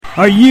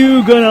Are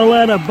you going to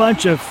let a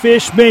bunch of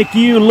fish make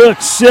you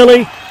look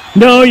silly?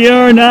 No,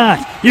 you're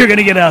not. You're going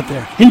to get out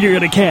there, and you're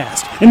going to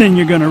cast, and then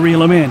you're going to reel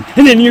them in,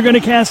 and then you're going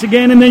to cast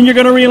again, and then you're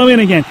going to reel them in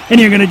again, and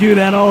you're going to do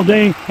that all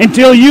day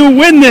until you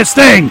win this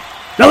thing.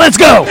 Now let's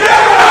go.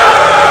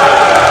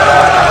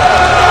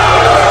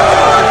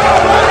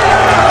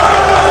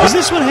 Is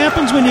this what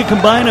happens when you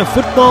combine a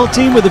football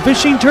team with a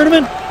fishing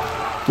tournament?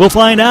 We'll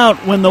find out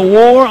when the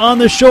War on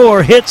the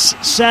Shore hits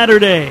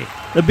Saturday.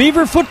 The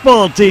Beaver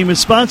football team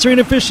is sponsoring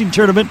a fishing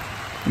tournament,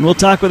 and we'll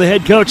talk with the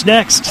head coach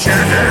next.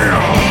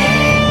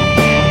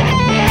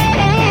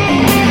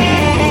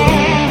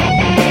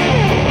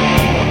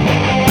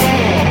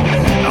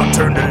 I'll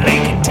turn the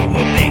lake into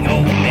a big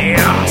old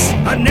mess.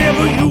 I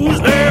never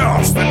use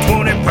less than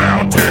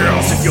 20-pound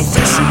test. If you're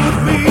fishing with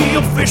me,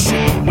 you're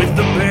fishing with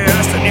the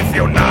best. And if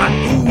you're not,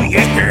 ooh,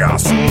 yeah,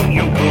 soon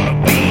you're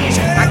gonna be.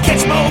 I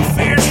catch more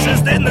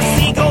fishes than the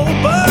seagull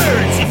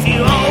birds. If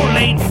you all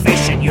ain't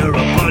fishing, you're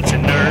a bunch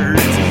of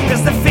nerds.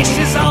 Cause the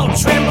fishes all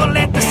tremble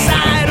at the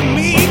sight of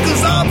me.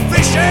 Cause I'm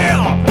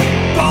fishing,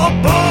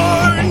 Bob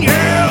Barn,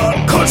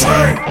 yeah.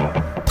 Country,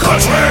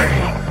 country.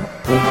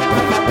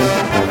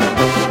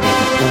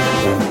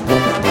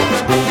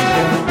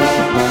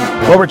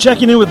 Well, we're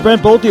checking in with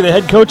Brent Bolte, the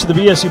head coach of the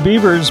BSU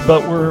Beavers,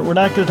 but we're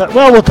not going to talk.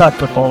 Well, we'll talk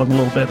football in a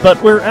little bit, but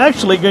we're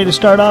actually going to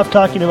start off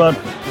talking about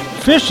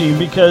fishing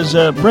because,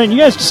 Brent, you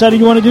guys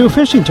decided you want to do a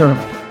fishing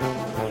tournament.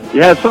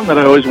 Yeah, it's something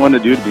that I always wanted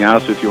to do, to be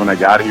honest with you. When I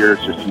got here, it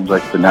just seems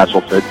like the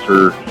natural fit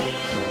for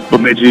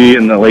Bemidji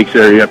and the Lakes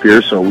area up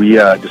here. So we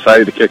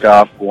decided to kick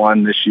off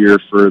one this year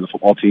for the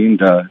football team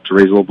to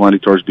raise a little money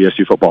towards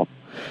BSU football.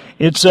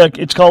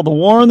 It's called the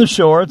War on the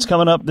Shore. It's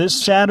coming up this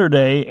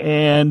Saturday,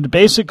 and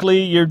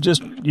basically you're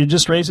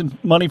just raising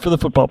money for the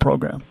football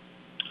program.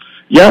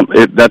 Yeah,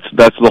 that's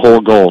the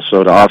whole goal.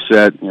 So to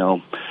offset,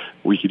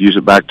 we could use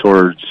it back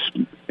towards,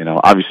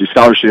 obviously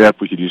scholarship.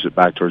 We could use it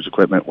back towards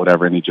equipment,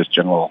 whatever, any just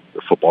general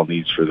football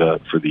needs for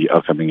the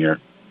upcoming year.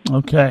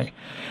 Okay.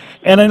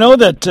 And I know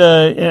that,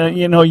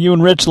 you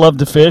and Rich love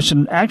to fish,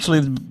 and actually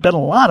there's been a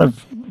lot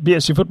of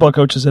BSU football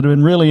coaches that have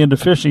been really into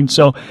fishing.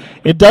 So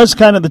it does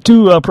the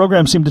two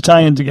programs seem to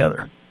tie in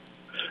together.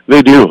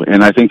 They do,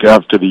 and I think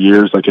after the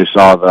years, like I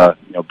saw the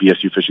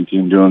BSU fishing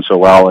team doing so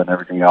well and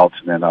everything else,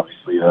 and then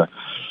obviously the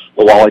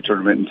walleye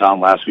tournament in town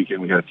last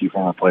weekend, we had a few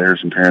former players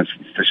and parents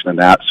fishing in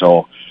that.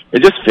 So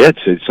it just fits.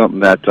 It's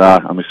something that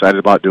I'm excited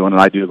about doing,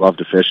 and I do love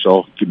to fish,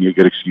 so give me a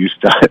good excuse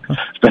to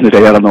spend the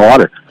day out on the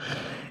water.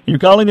 You're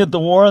calling it the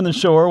War on the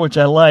Shore, which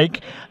I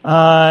like,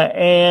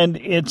 and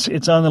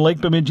it's on the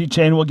Lake Bemidji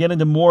chain. We'll get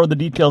into more of the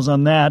details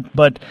on that,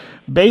 but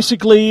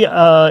basically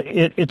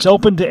it's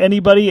open to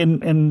anybody,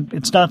 and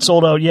it's not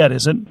sold out yet,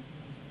 is it?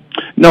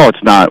 No,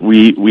 it's not.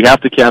 We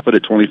have to cap it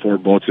at 24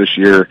 boats this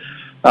year.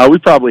 We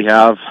probably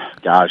have,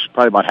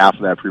 probably about half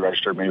of that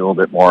pre-registered, maybe a little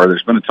bit more.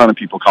 There's been a ton of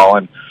people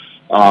calling.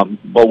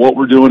 But what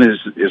we're doing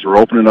is we're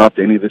opening up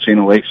to any of the chain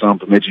of lakes on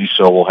Bemidji,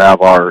 so we'll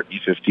have our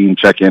E15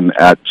 check-in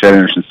at Chad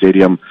Anderson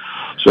Stadium.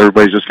 So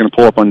everybody's just going to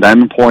pull up on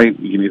Diamond Point.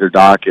 You can either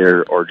dock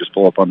or just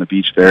pull up on the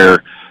beach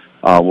there.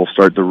 We'll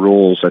start the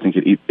rules. I think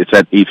it's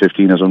at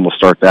 8:15 is when we'll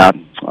start that,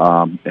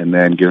 and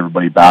then get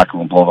everybody back, and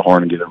we'll blow the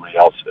horn and get everybody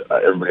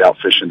out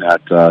fishing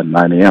at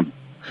 9 a.m.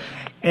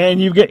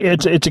 And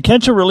it's a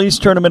catch and release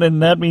tournament,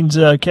 and that means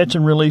catch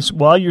and release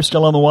while you're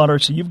still on the water.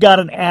 So you've got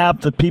an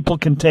app that people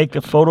can take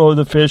a photo of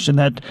the fish, and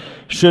that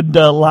should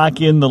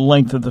lock in the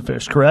length of the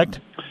fish, correct?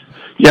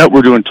 Yeah,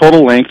 we're doing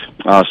total length.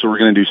 So we're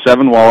going to do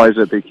 7 walleyes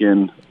that they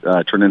can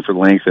turn in for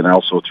length, and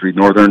also 3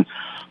 northern.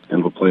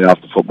 And we'll play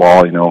off the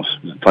football,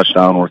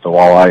 touchdown worth of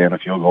walleye and a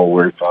field goal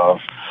worth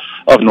of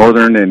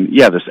northern. And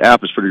yeah, this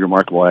app is pretty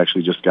remarkable. I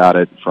actually just got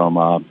it from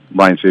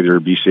Brian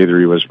Sather, B. Sather.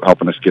 He was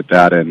helping us get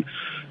that, and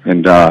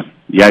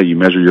you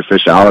measure your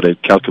fish out.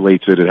 It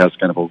calculates it. It has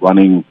kind of a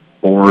running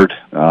board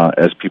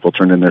as people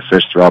turn in their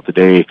fish throughout the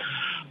day.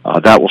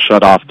 That will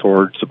shut off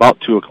towards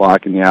about 2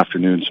 o'clock in the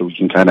afternoon, so we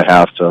can kind of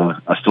have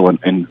still an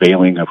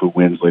unveiling of who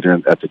wins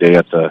later at the day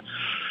at the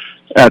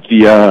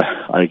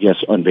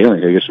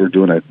unveiling. I guess we're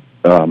doing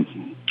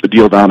a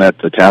deal down at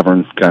the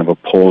tavern, kind of a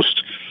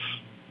post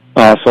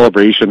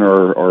celebration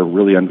or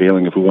really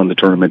unveiling of who won the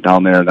tournament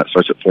down there, and that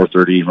starts at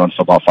 4:30, runs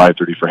till about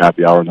 5:30 for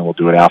happy hour, and then we'll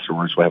do it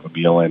afterwards. We'll have a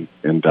meal and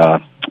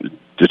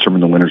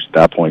determine the winners at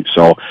that point.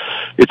 So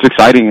it's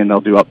exciting, and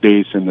they'll do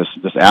updates, and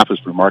this app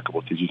is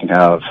remarkable because you can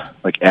have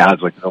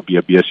ads, there'll be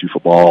a BSU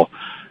football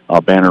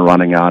banner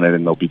running on it,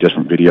 and there'll be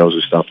different videos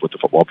and stuff with the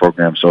football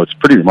program. So it's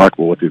pretty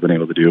remarkable what they've been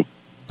able to do.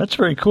 That's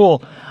very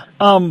cool.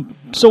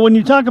 So when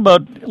you talk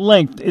about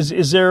length,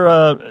 is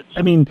there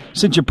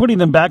since you're putting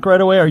them back right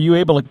away, are you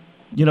able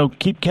to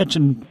keep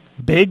catching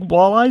big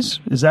walleyes?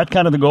 Is that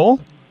kind of the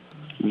goal?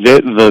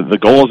 The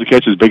goal is to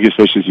catch as big as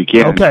fish as you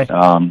can. Okay.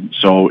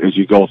 So as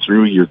you go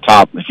through your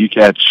top, if you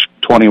catch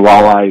 20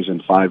 walleyes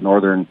and 5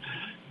 northern,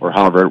 or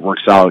however it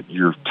works out,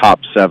 your top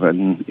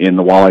 7 in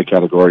the walleye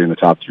category and the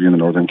top 3 in the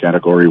northern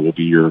category will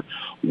be your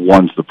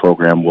ones the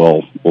program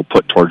will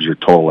put towards your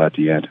total at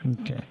the end.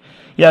 Okay.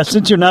 Yeah,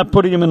 since you're not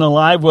putting them in a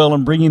live well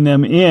and bringing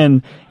them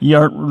in, you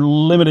aren't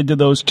limited to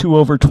those 2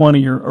 over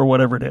 20 or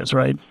whatever it is,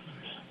 right?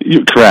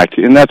 Correct,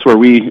 and that's where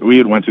we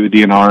had went through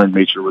the DNR and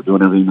made sure we're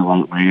doing everything the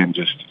right way, and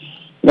just,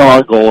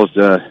 our goal is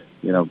to,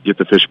 get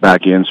the fish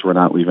back in so we're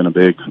not leaving a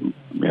big,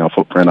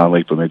 footprint on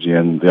Lake Bemidji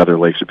and the other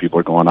lakes that people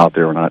are going out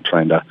there. We're not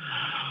trying to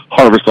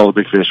harvest all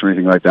the big fish or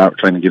anything like that. We're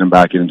trying to get them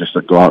back in and just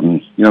to go out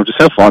and, just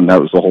have fun.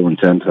 That was the whole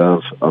intent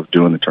of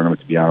doing the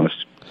tournament, to be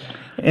honest.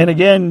 And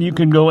again, you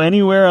can go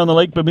anywhere on the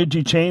Lake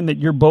Bemidji chain that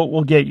your boat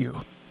will get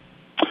you.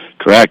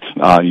 Correct.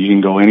 You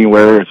can go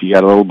anywhere if you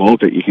got a little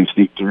boat that you can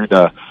sneak through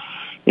to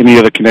any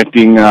of the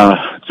connecting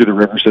through the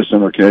river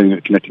system or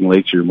connecting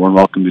lakes. You're more than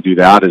welcome to do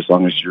that as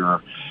long as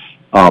you're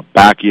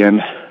back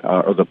in.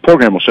 Or the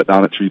program will shut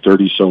down at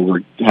 3:30, so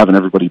we're having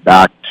everybody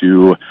back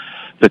to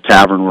the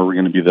tavern where we're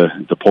going to be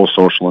the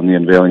post-social and the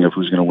unveiling of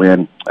who's going to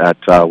win.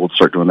 We'll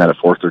start doing that at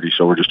 4:30,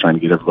 so we're just trying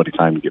to get everybody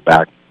time to get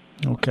back.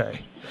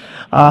 Okay.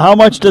 How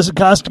much does it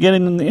cost to get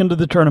into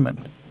the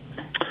tournament?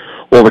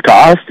 Well, the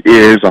cost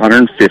is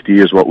 $150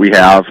 is what we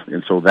have,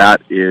 and so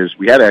that is,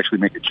 we had to actually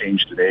make a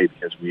change today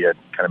because we had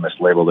kind of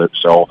mislabeled it.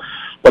 So,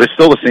 but it's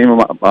still the same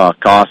amount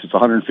cost. It's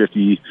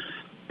 $150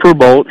 per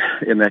boat,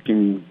 and that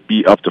can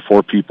be up to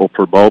 4 people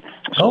per boat.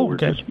 So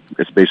okay.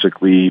 It's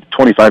basically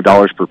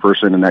 $25 per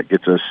person, and that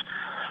gets us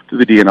to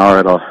the DNR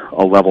at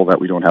a level that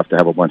we don't have to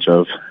have a bunch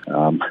of,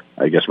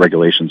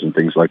 regulations and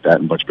things like that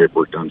and a bunch of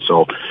paperwork done.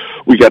 So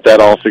we got that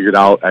all figured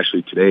out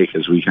actually today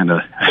because we kind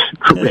of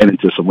ran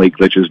into some lake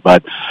glitches,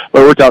 but it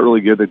worked out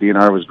really good. The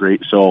DNR was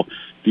great. So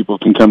people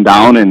can come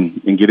down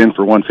and get in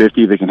for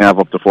 $150. They can have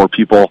up to 4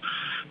 people.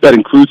 That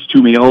includes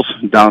 2 meals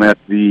down at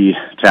the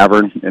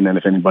tavern, and then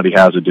if anybody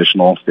has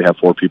additional, if they have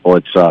 4 people,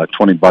 it's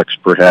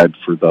 $20 per head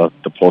for the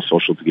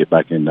post-social to get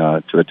back in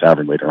to the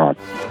tavern later on.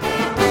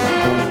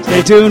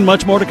 Stay tuned.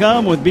 Much more to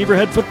come with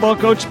Beaverhead football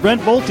coach Brent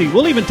Bolte.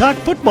 We'll even talk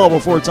football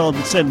before it's all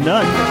said and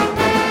done.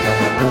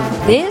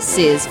 This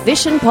is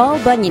Fishin'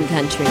 Paul Bunyan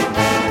Country.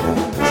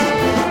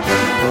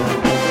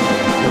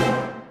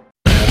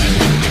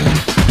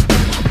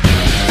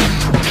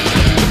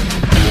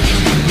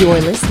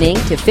 You're listening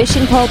to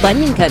Fishin' Paul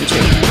Bunyan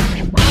Country.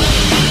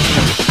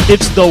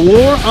 It's the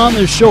War on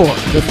the Shore,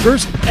 the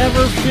first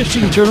ever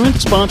fishing tournament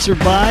sponsored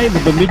by the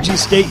Bemidji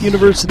State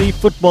University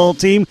football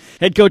team.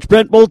 Head coach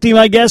Brent Bolte,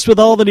 my guest, with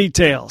all the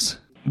details.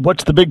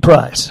 What's the big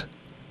prize?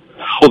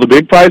 Well, the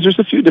big prize, there's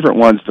a few different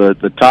ones.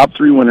 The top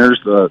 3 winners,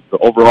 the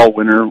overall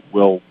winner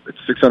it's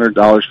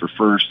 $600 for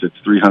first, it's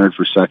 $300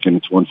 for second,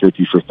 it's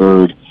 $150 for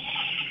third.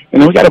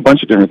 And then we got a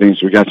bunch of different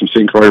things. We got some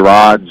St. Croix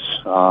rods,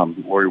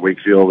 Lori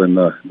Wakefield and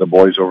the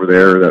boys over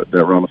there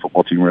that run the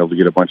football team were able to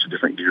get a bunch of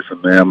different gear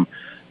from them.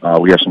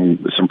 We have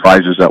some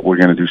prizes that we're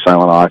going to do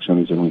silent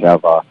auctions, and we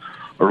have a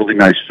really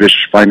nice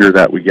fish finder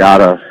that we got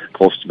a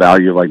close to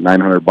value of like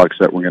 $900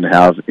 that we're going to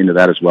have into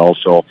that as well.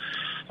 So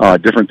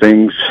different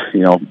things,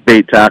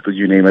 bait, tackle,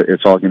 you name it,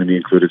 it's all going to be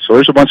included. So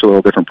there's a bunch of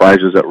little different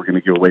prizes that we're going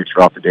to give away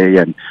throughout the day.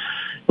 And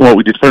what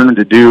we determined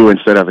to do,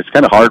 instead of, it's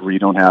kind of hard where you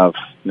don't have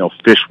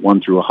fish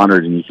 1 through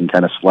 100, and you can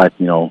kind of select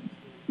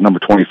number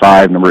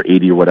 25, number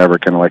 80, or whatever,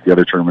 kind of like the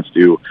other tournaments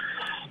do.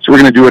 So we're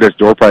going to do it as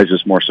door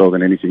prizes more so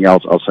than anything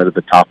else outside of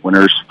the top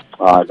winners.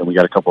 Then we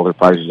got a couple other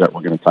prizes that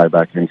we're going to tie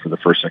back in for the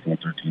first, second,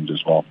 and third teams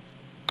as well.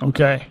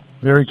 Okay,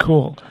 very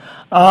cool.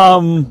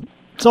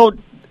 So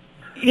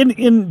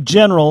in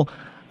general,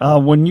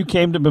 when you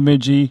came to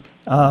Bemidji,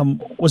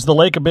 was the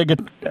lake a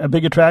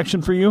big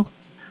attraction for you?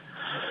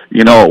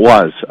 It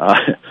was.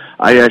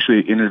 I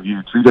actually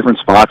interviewed 3 different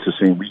spots the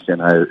same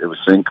weekend. It was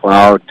St.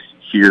 Cloud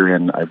here,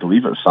 and I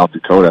believe it was South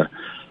Dakota.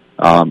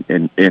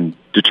 And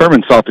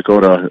determined South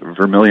Dakota,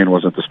 Vermilion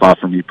wasn't the spot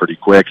for me pretty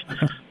quick,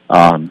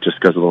 just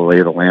because of the lay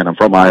of the land. I'm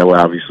from Iowa,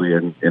 obviously,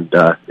 and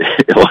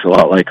it looks a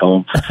lot like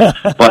home.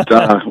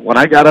 But when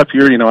I got up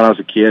here, when I was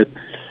a kid,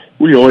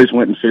 we always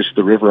went and fished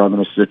the river on the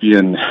Mississippi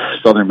in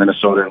southern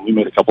Minnesota, and we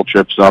made a couple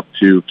trips up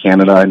to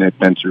Canada and had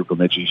been through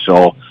Bemidji.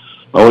 So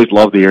I always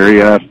loved the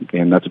area,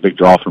 and that's a big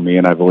draw for me.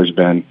 And I've always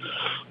been,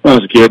 when I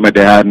was a kid, my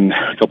dad and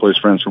a couple of his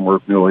friends from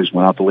work, we always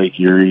went out to Lake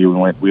Erie.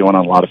 We went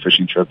on a lot of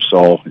fishing trips,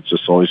 so it's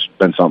just always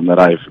been something that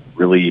I've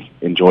really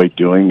enjoyed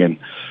doing.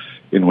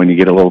 And when you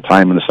get a little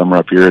time in the summer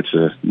up here, it's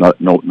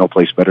no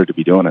place better to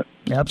be doing it.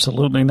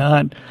 Absolutely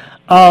not.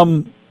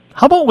 How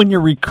about when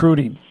you're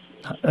recruiting?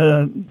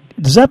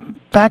 Does that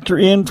factor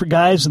in for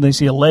guys when they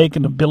see a lake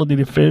and ability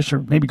to fish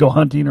or maybe go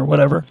hunting or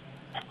whatever?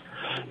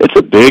 It's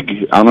a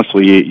big,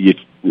 honestly,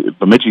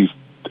 Bemidji,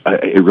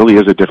 it really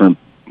is a different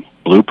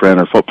blueprint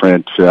or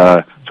footprint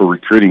for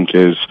recruiting,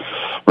 because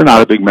we're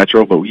not a big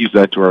metro, but we use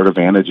that to our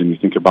advantage. And you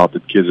think about the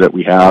kids that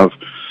we have,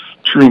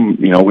 true,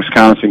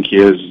 Wisconsin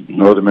kids,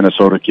 northern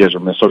Minnesota kids, or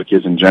Minnesota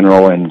kids in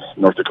general, and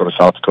North Dakota,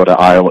 South Dakota,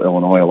 Iowa,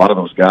 Illinois. A lot of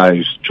those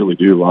guys truly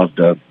do love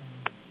to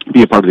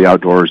be a part of the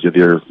outdoors,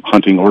 either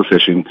hunting or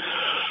fishing.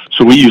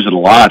 So we use it a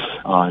lot,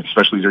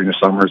 especially during the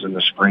summers and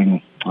the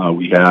spring.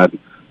 We had,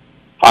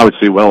 I would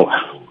say,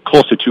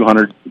 close to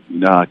 200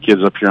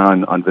 kids up here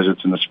on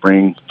visits in the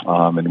spring,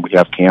 and we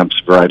have camps,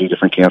 variety of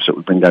different camps that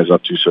we bring guys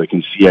up to so they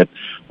can see it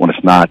when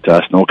it's not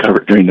snow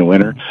covered during the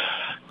winter.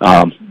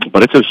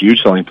 But it's a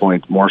huge selling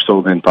point, more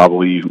so than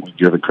probably we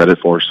give it credit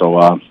for.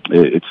 So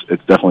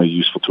it's definitely a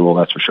useful tool,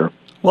 that's for sure.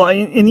 Well,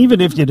 and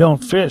even if you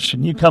don't fish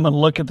and you come and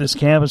look at this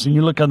campus and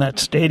you look on that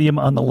stadium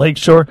on the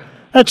lakeshore,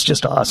 that's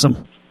just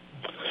awesome.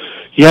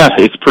 Yeah,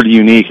 it's pretty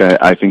unique.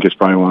 I think it's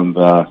probably one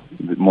of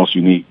the most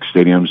unique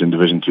stadiums in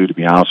Division II, to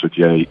be honest with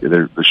you.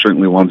 There's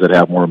certainly ones that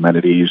have more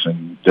amenities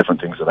and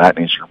different things of that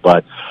nature,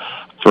 but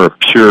for a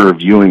pure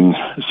viewing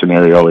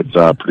scenario, it's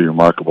pretty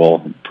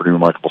remarkable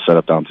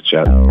setup down to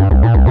Chet.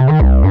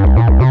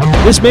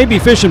 This may be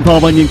fishing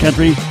Paul Bunyan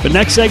country, but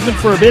next segment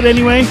for a bit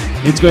anyway,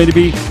 it's going to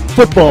be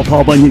football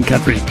Paul Bunyan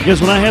country.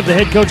 Because when I have the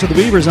head coach of the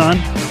Beavers on,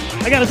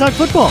 I got to talk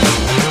football.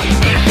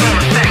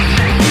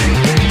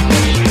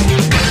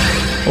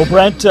 Well,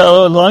 Brent,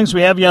 as long as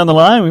we have you on the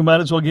line, we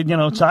might as well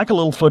talk a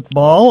little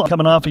football.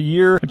 Coming off a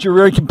year, but you're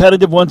very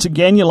competitive once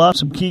again. You lost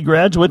some key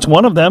graduates.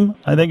 One of them,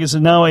 I think, is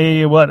now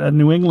a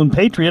New England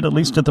Patriot, at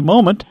least at the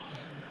moment,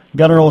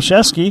 Gunnar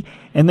Olszewski.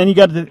 And then you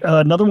got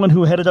another one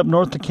who headed up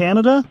north to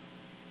Canada.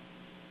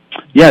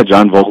 Yeah,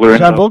 John Vogler.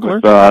 John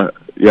Vogler.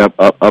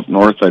 Up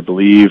north, I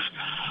believe.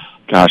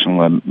 Gosh, I'm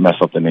going to mess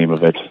up the name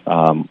of it.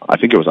 I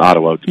think it was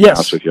Ottawa, to be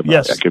honest with you,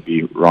 but I could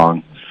be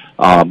wrong.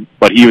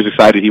 But he was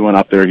excited. He went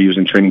up there. He was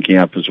in training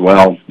camp as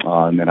well.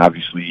 And then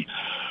obviously,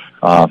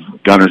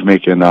 Gunnar's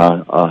making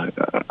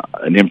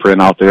an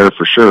imprint out there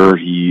for sure.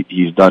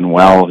 He's done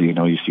well.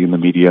 You see in the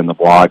media and the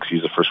blogs,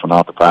 he's the first one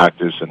out to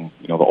practice, and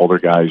the older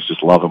guys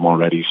just love him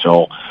already.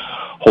 So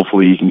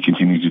hopefully he can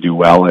continue to do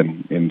well.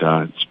 And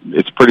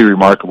it's pretty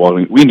remarkable. I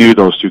mean, we knew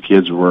those two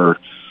kids were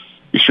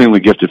extremely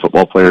gifted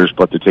football players,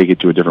 but to take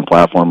it to a different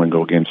platform and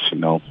go against,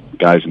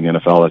 guys in the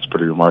NFL, that's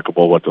pretty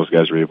remarkable what those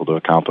guys were able to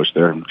accomplish.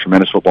 They're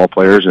tremendous football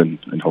players, and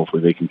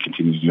hopefully they can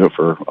continue to do it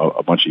for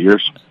a bunch of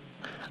years.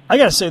 I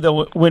got to say,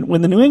 though,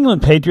 when the New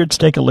England Patriots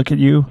take a look at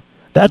you,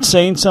 that's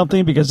saying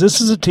something, because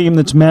this is a team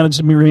that's managed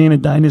to remain a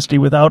dynasty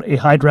without a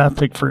high draft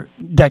pick for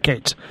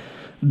decades.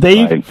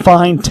 They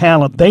find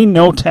talent. They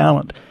know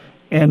talent,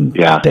 and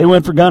they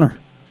went for Gunnar.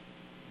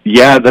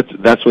 Yeah,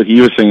 that's what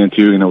he was saying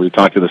too. We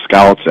talked to the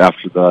scouts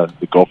after the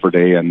Gopher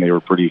Day, and they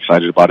were pretty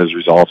excited about his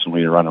results when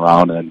we run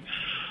around. And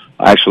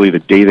actually, the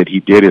day that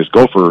he did his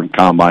Gopher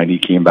combine, he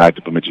came back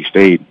to Bemidji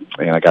State,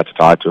 and I got to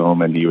talk to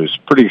him, and he was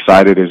pretty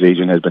excited. His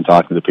agent has been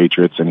talking to the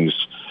Patriots, and he's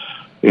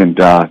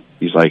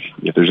like,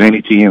 if there's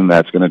any team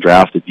that's going to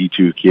draft a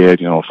D2 kid,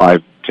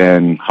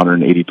 5'10",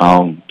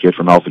 180-pound kid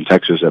from Elton,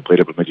 Texas that played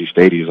at Bemidji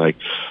State, he's like,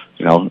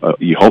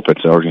 you hope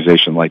it's an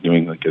organization like New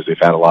England, because they've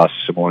had a lot of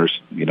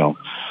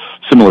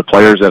similar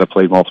players that have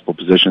played multiple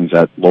positions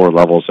at lower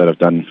levels that have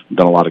done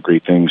a lot of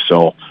great things.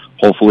 So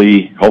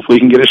hopefully he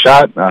can get a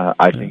shot.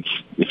 I think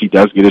if he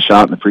does get a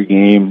shot in the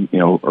pregame,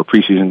 or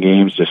preseason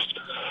games,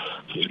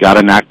 he's got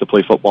a knack to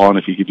play football, and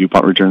if he could do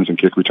punt returns and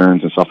kick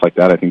returns and stuff like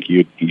that, I think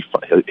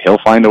he'll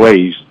find a way.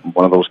 He's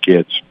one of those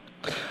kids.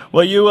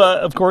 Well, you,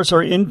 of course,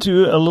 are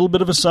into a little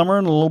bit of a summer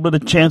and a little bit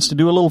of chance to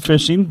do a little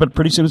fishing, but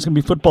pretty soon it's going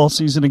to be football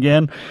season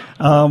again.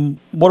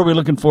 What are we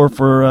looking for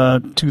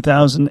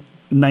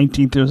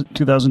 2019 to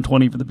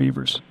 2020 for the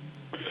Beavers?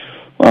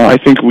 Well, I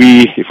think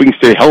if we can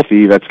stay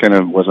healthy, that's kind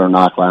of was our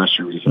knock last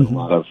year. We had a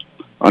lot of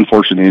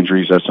unfortunate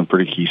injuries at some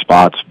pretty key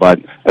spots, but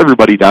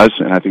everybody does,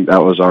 and I think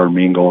that was our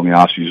main goal in the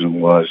offseason,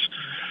 was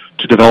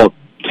to develop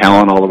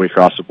talent all the way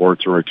across the board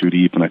through our 2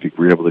 deep, and I think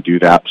we were able to do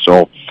that.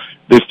 So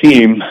this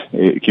team,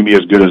 it can be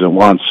as good as it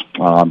wants.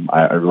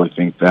 I really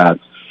think that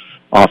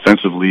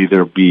offensively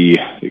they'll be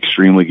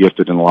extremely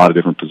gifted in a lot of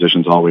different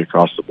positions all the way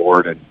across the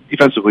board, and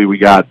defensively we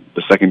got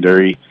the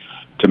secondary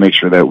to make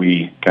sure that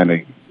we kind of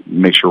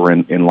make sure we're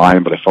in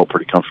line, but I felt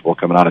pretty comfortable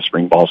coming out of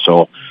spring ball.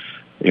 So,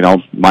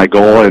 my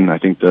goal, and I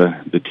think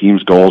the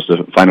team's goal, is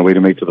to find a way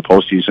to make to the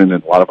postseason,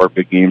 and a lot of our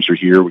big games are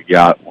here. We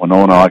got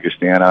Winona,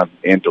 Augustana,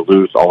 and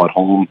Duluth all at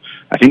home.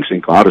 I think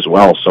St. Cloud as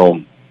well.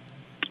 So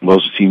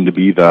those seem to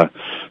be the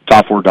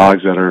top 4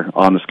 dogs that are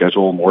on the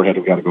schedule. Moorhead,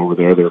 we've got to go over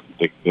there.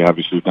 They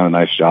obviously have done a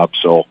nice job.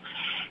 So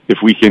if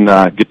we can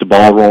get the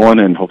ball rolling,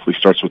 and hopefully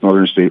starts with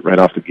Northern State right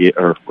off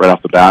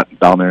the bat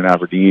down there in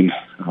Aberdeen,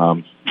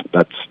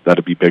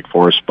 that'd be big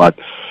for us. But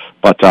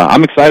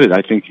I'm excited.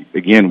 I think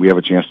again we have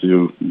a chance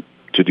to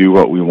do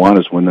what we want,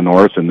 is win the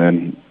North, and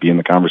then be in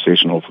the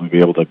conversation. Hopefully, be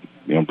able to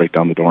break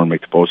down the door and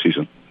make the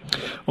postseason.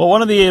 Well,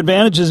 one of the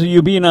advantages of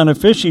you being on a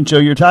fishing show,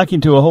 you're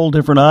talking to a whole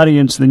different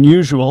audience than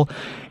usual.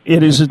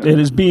 It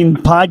is being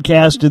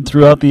podcasted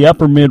throughout the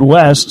upper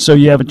Midwest, so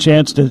you have a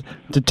chance to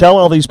tell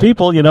all these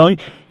people, you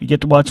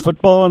get to watch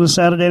football on a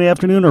Saturday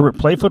afternoon, or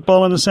play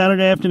football on a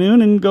Saturday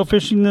afternoon, and go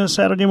fishing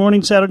Saturday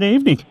morning, Saturday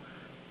evening.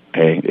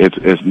 Hey,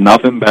 it's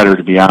nothing better,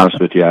 to be honest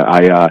with you.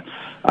 I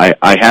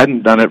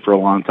hadn't done it for a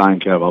long time,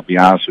 Kev, I'll be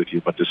honest with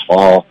you, but this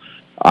fall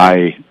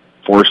I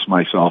forced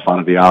myself out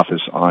of the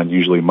office on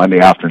usually Monday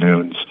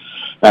afternoons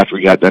after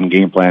we got done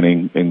game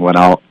planning, and went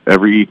out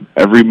every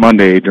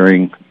Monday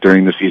during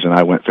the season.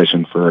 I went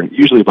fishing for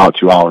usually about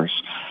 2 hours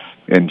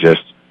and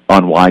just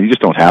unwind. You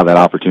just don't have that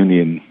opportunity,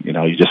 and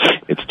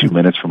it's 2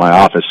 minutes from my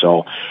office.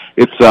 So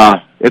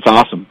it's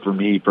awesome for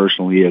me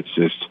personally. It's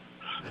just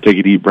take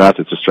a deep breath.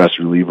 It's a stress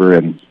reliever,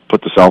 and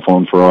put the cell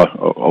phone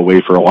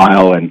away for a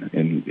while, and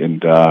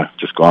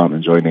just go out and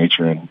enjoy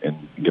nature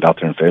and get out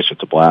there and fish.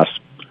 It's a blast.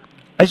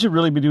 I should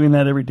really be doing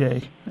that every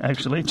day,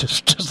 actually,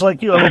 just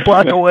like you. I'm a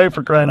block away,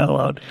 for crying out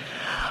loud.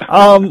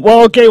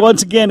 Well, okay,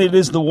 once again, it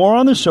is the War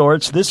on the Shore.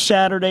 It's this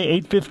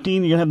Saturday, 8:15.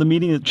 You're going to have the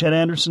meeting at Chet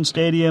Anderson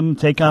Stadium,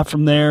 take off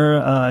from there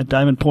at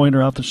Diamond Point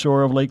or off the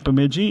shore of Lake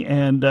Bemidji.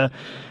 And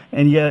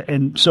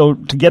so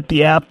to get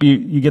the app,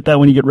 you get that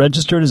when you get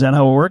registered. Is that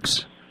how it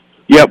works?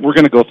 Yeah, we're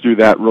going to go through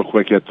that real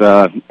quick at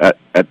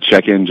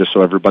check-in, just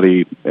so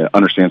everybody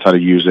understands how to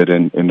use it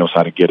and knows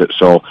how to get it.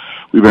 So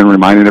we've been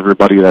reminding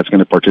everybody that's going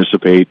to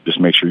participate, just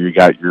make sure you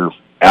got your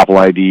Apple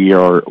ID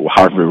or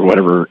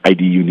whatever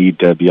ID you need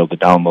to be able to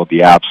download the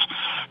apps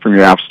from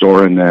your app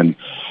store, and then it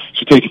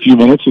should take a few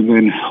minutes, and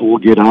then we'll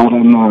get out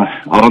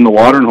on the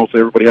water, and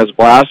hopefully everybody has a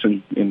blast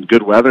and in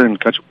good weather and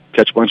catch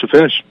a bunch of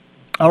fish.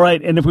 All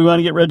right, and if we want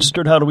to get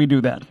registered, how do we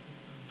do that?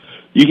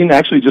 You can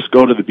actually just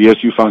go to the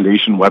BSU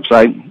Foundation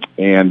website,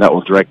 and that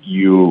will direct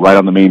you right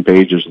on the main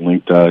page. There's a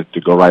link to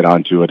go right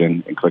onto it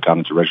and click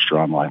on it to register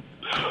online.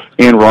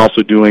 And we're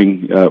also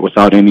doing,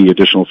 without any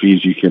additional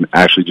fees, you can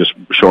actually just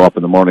show up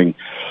in the morning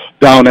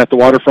down at the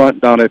waterfront,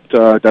 down at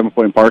Diamond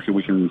Point Park, and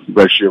we can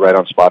register you right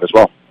on spot as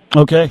well.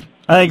 Okay.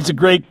 I think it's a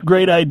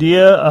great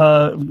idea.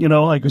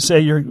 Like we say,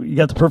 you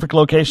got the perfect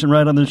location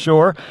right on the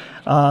shore.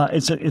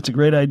 It's a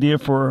great idea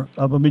for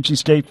a Bemidji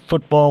State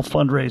football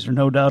fundraiser,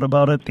 no doubt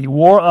about it. The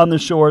War on the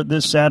Shore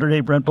this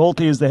Saturday. Brent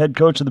Bolte is the head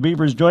coach of the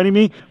Beavers joining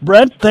me.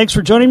 Brent, thanks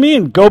for joining me,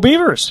 and go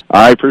Beavers.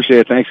 I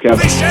appreciate it. Thanks,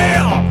 Kevin.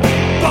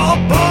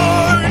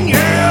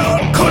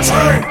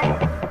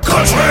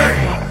 Country.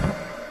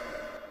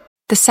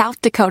 The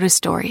South Dakota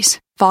Stories,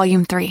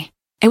 Volume 3.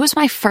 It was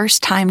my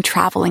first time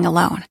traveling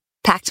alone.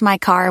 Packed my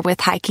car with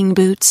hiking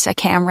boots, a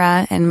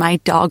camera, and my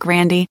dog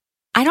Randy.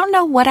 I don't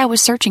know what I was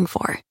searching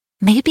for.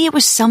 Maybe it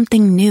was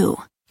something new,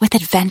 with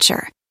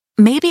adventure.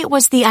 Maybe it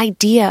was the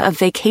idea of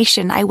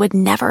vacation I would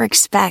never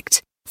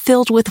expect,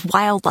 filled with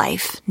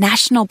wildlife,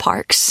 national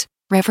parks,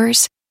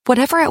 rivers.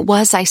 Whatever it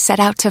was I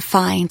set out to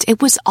find,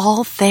 it was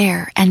all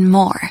there and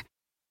more.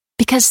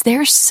 Because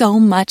there's so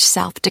much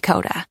South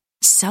Dakota,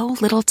 so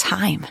little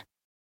time.